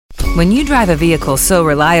When you drive a vehicle so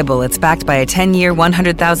reliable it's backed by a 10-year,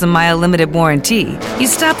 100,000-mile limited warranty, you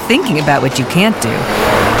stop thinking about what you can't do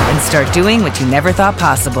and start doing what you never thought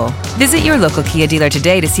possible. Visit your local Kia dealer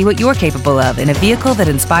today to see what you're capable of in a vehicle that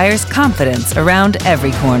inspires confidence around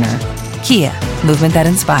every corner. Kia, movement that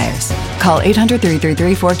inspires. Call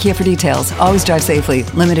 800-333-4KIA for details. Always drive safely.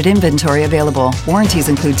 Limited inventory available. Warranties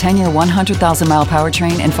include 10-year 100,000-mile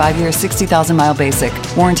powertrain and 5-year 60,000-mile basic.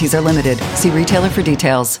 Warranties are limited. See retailer for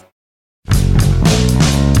details.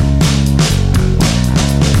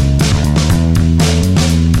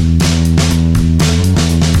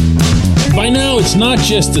 By now, it's not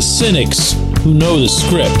just the cynics who know the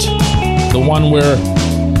script. The one where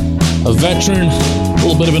a veteran, a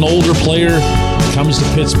little bit of an older player, comes to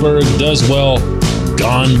Pittsburgh, does well,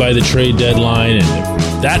 gone by the trade deadline, and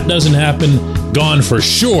if that doesn't happen, gone for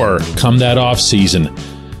sure come that offseason.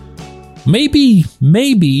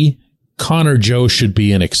 Maybe Connor Joe should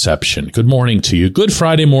be an exception. Good morning to you. Good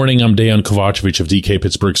Friday morning. I'm Dejan Kovacevic of DK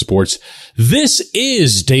Pittsburgh Sports. This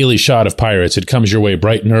is Daily Shot of Pirates. It comes your way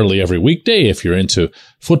bright and early every weekday. If you're into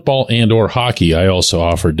football and or hockey, I also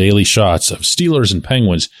offer daily shots of Steelers and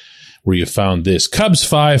Penguins, where you found this. Cubs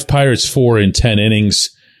 5, Pirates 4 in 10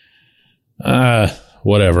 innings.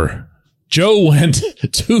 Whatever. Joe went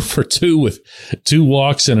 2 for 2 with 2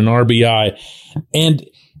 walks and an RBI. And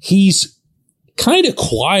he's kind of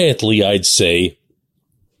quietly, I'd say,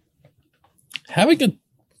 having a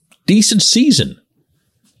decent season.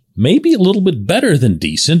 Maybe a little bit better than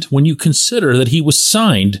decent when you consider that he was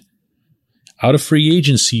signed out of free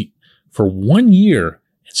agency for 1 year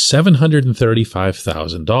at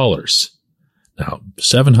 $735,000. Now,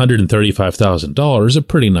 $735,000 is a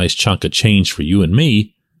pretty nice chunk of change for you and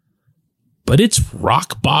me, but it's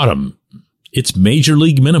rock bottom. It's major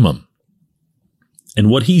league minimum. And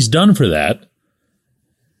what he's done for that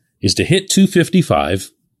is to hit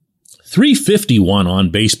 255, 351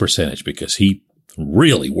 on base percentage because he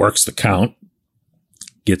really works the count,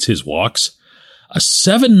 gets his walks, a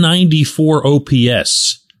 794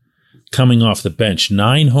 OPS coming off the bench,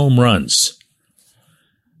 9 home runs.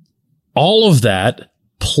 All of that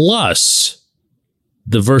plus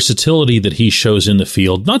the versatility that he shows in the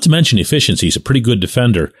field, not to mention efficiency. He's a pretty good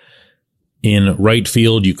defender in right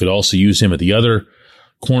field. You could also use him at the other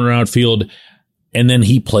corner outfield. And then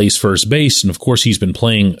he plays first base. And of course, he's been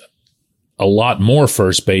playing a lot more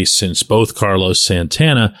first base since both Carlos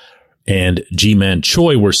Santana and Ji-Man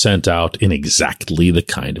Choi were sent out in exactly the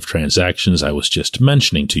kind of transactions I was just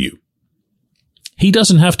mentioning to you. He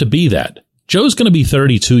doesn't have to be that. Joe's going to be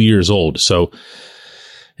 32 years old. So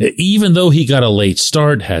even though he got a late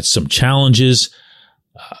start, had some challenges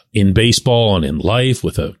in baseball and in life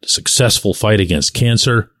with a successful fight against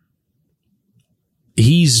cancer,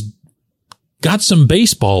 he's got some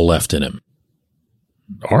baseball left in him.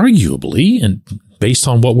 Arguably, and based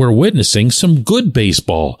on what we're witnessing, some good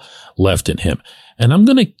baseball left in him. And I'm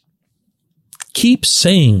going to keep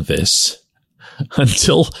saying this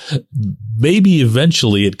until maybe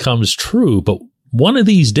eventually it comes true. But one of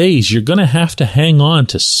these days, you're going to have to hang on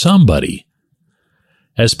to somebody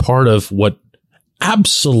as part of what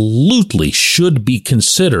absolutely should be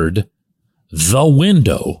considered the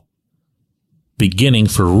window beginning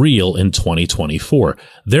for real in 2024.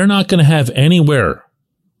 They're not going to have anywhere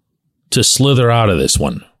to slither out of this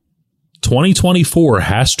one. 2024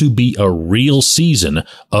 has to be a real season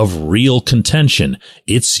of real contention.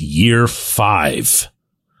 It's year 5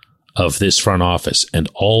 of this front office, and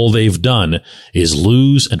all they've done is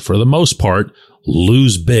lose, and for the most part,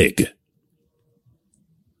 lose big.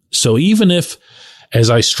 So even if, as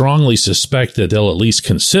I strongly suspect that they'll at least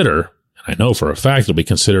consider, and I know for a fact it'll be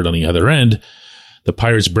considered on the other end, the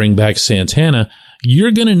Pirates bring back Santana,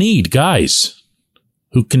 you're going to need guys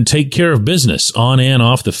who can take care of business on and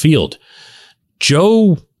off the field.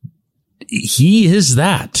 Joe, he is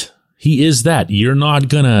that. He is that. You're not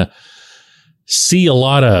going to see a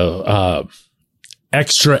lot of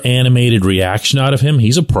extra animated reaction out of him.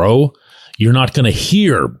 He's a pro. You're not going to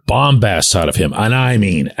hear bombast out of him, and I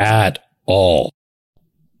mean at all.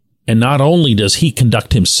 And not only does he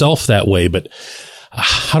conduct himself that way, but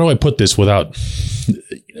how do I put this without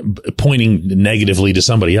pointing negatively to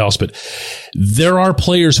somebody else? But there are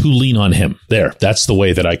players who lean on him. That's the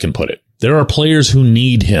way that I can put it. There are players who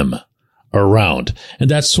need him around, and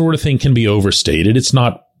that sort of thing can be overstated. It's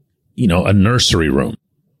not, a nursery room.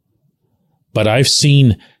 But I've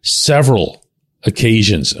seen several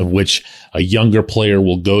occasions of which a younger player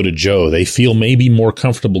will go to Joe. They feel maybe more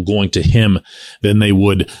comfortable going to him than they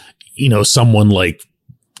would, someone like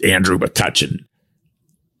Andrew McCutchen.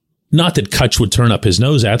 Not that Kutch would turn up his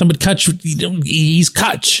nose at them, but Kutch, he's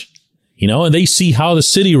Kutch. and they see how the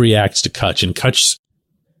city reacts to Kutch, and Kutch,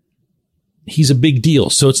 he's a big deal.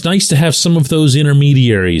 So it's nice to have some of those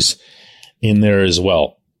intermediaries in there as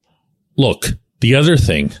well. Look, the other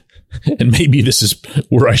thing, and maybe this is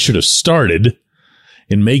where I should have started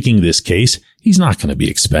in making this case, he's not going to be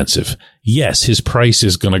expensive. Yes, his price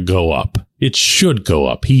is going to go up. It should go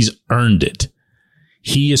up. He's earned it.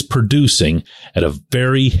 He is producing at a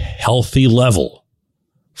very healthy level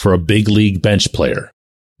for a big league bench player.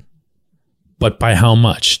 But by how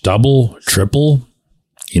much? Double? Triple?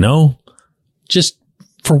 Just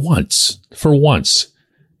for once,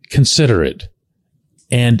 consider it.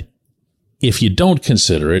 And if you don't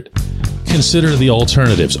consider it, consider the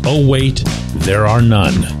alternatives. Oh, wait, there are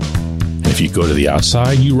none. If you go to the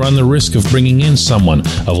outside, you run the risk of bringing in someone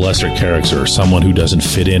of lesser character or someone who doesn't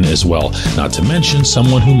fit in as well, not to mention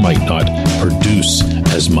someone who might not produce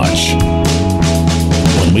as much.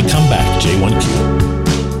 When we come back, J1Q.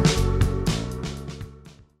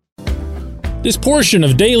 This portion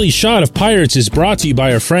of Daily Shot of Pirates is brought to you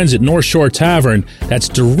by our friends at North Shore Tavern, that's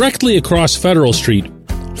directly across Federal Street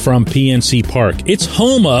from PNC Park. It's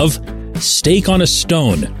home of Steak on a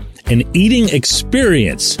Stone, an eating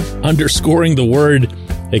experience, underscoring the word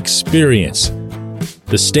experience.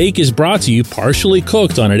 The steak is brought to you partially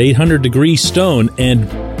cooked on an 800-degree stone, and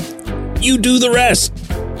you do the rest.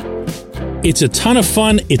 It's a ton of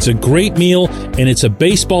fun, it's a great meal, and it's a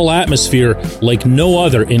baseball atmosphere like no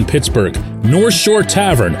other in Pittsburgh. North Shore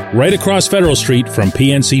Tavern, right across Federal Street from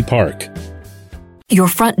PNC Park. Your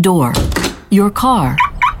front door, your car,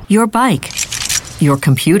 your bike, your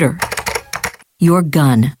computer, your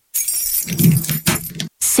gun.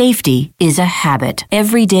 Safety is a habit.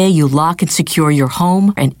 Every day you lock and secure your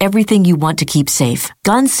home and everything you want to keep safe.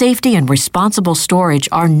 Gun safety and responsible storage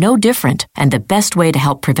are no different, and the best way to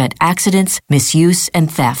help prevent accidents, misuse, and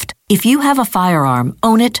theft. If you have a firearm,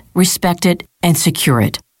 own it, respect it, and secure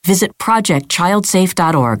it. Visit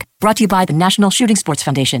ProjectChildSafe.org. Brought to you by the National Shooting Sports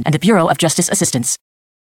Foundation and the Bureau of Justice Assistance.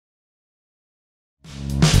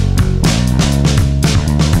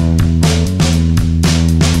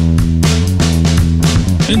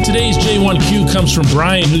 And today's J1Q comes from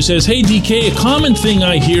Brian, who says, "Hey DK, a common thing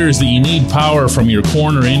I hear is that you need power from your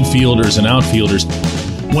corner infielders and outfielders.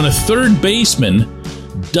 When a third baseman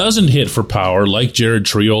doesn't hit for power, like Jared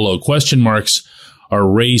Triolo, question marks are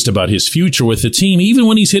raised about his future with the team, even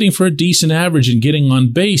when he's hitting for a decent average and getting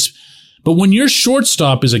on base. But when your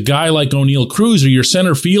shortstop is a guy like O'Neill Cruz, or your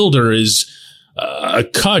center fielder is a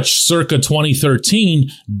Kutch circa 2013,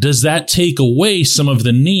 does that take away some of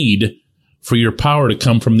the need for your power to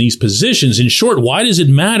come from these positions? In short, why does it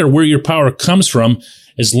matter where your power comes from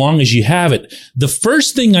as long as you have it?" The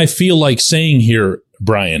first thing I feel like saying here,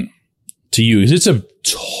 Brian, to you, is it's a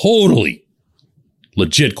totally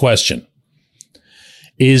legit question,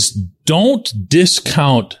 is don't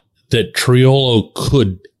discount that Triolo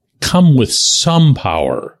could come with some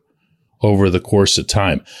power over the course of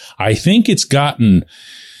time. I think it's gotten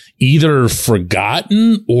either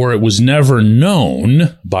forgotten or it was never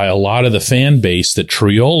known by a lot of the fan base that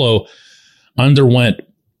Triolo underwent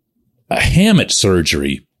a hamate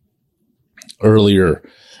surgery earlier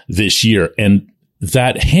this year. And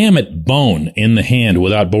that hamate bone in the hand,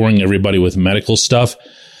 without boring everybody with medical stuff,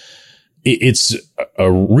 it's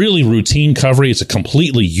a really routine recovery. It's a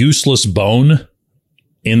completely useless bone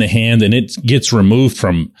in the hand, and it gets removed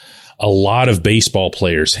from a lot of baseball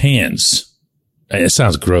players' hands. It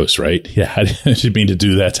sounds gross, right? Yeah, I didn't mean to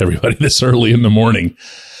do that to everybody this early in the morning.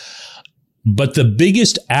 But the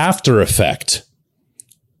biggest after effect,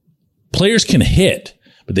 players can hit,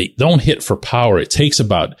 but they don't hit for power. It takes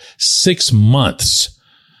about 6 months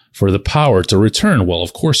for the power to return. Well,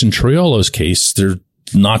 of course, in Triolo's case, there's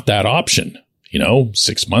not that option.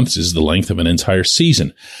 6 months is the length of an entire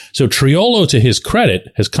season. So Triolo, to his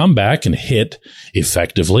credit, has come back and hit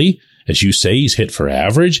effectively. As you say, he's hit for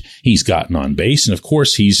average. He's gotten on base. And of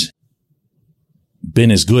course, he's been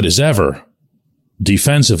as good as ever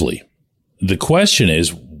defensively. The question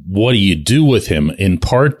is, what do you do with him, in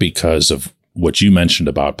part because of what you mentioned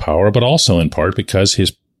about power, but also in part because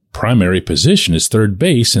his primary position is third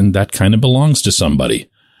base, and that kind of belongs to somebody.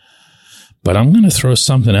 But I'm going to throw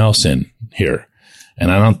something else in here,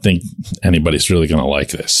 and I don't think anybody's really going to like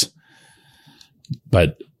this.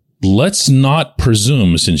 But let's not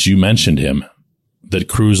presume, since you mentioned him, that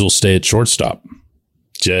Cruz will stay at shortstop.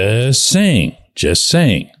 Just saying.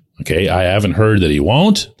 Okay, I haven't heard that he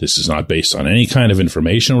won't. This is not based on any kind of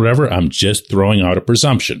information or whatever. I'm just throwing out a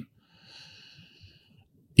presumption.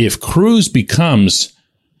 If Cruz becomes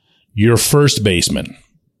your first baseman,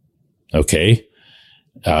 okay,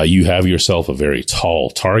 you have yourself a very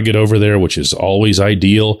tall target over there, which is always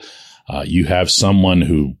ideal. You have someone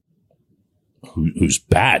whose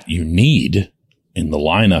bat you need in the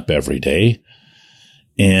lineup every day.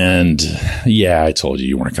 And yeah, I told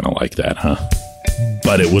you weren't going to like that, huh?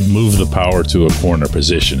 But it would move the power to a corner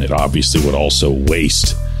position. It obviously would also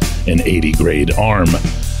waste an 80 grade arm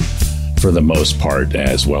for the most part,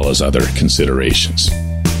 as well as other considerations.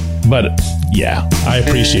 But yeah, I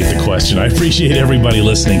appreciate the question. I appreciate everybody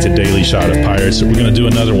listening to Daily Shot of Pirates. We're going to do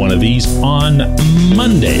another one of these on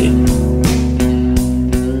Monday.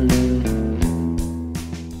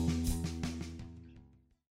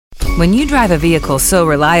 When you drive a vehicle so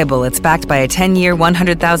reliable it's backed by a 10-year,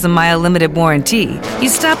 100,000-mile limited warranty, you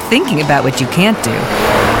stop thinking about what you can't do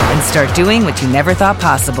and start doing what you never thought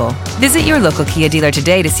possible. Visit your local Kia dealer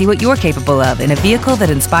today to see what you're capable of in a vehicle that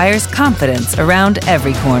inspires confidence around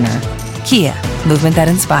every corner. Kia, movement that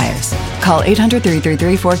inspires. Call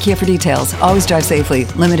 800-333-4KIA for details. Always drive safely.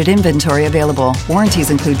 Limited inventory available. Warranties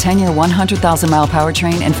include 10-year, 100,000-mile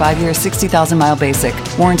powertrain and 5-year, 60,000-mile basic.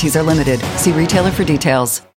 Warranties are limited. See retailer for details.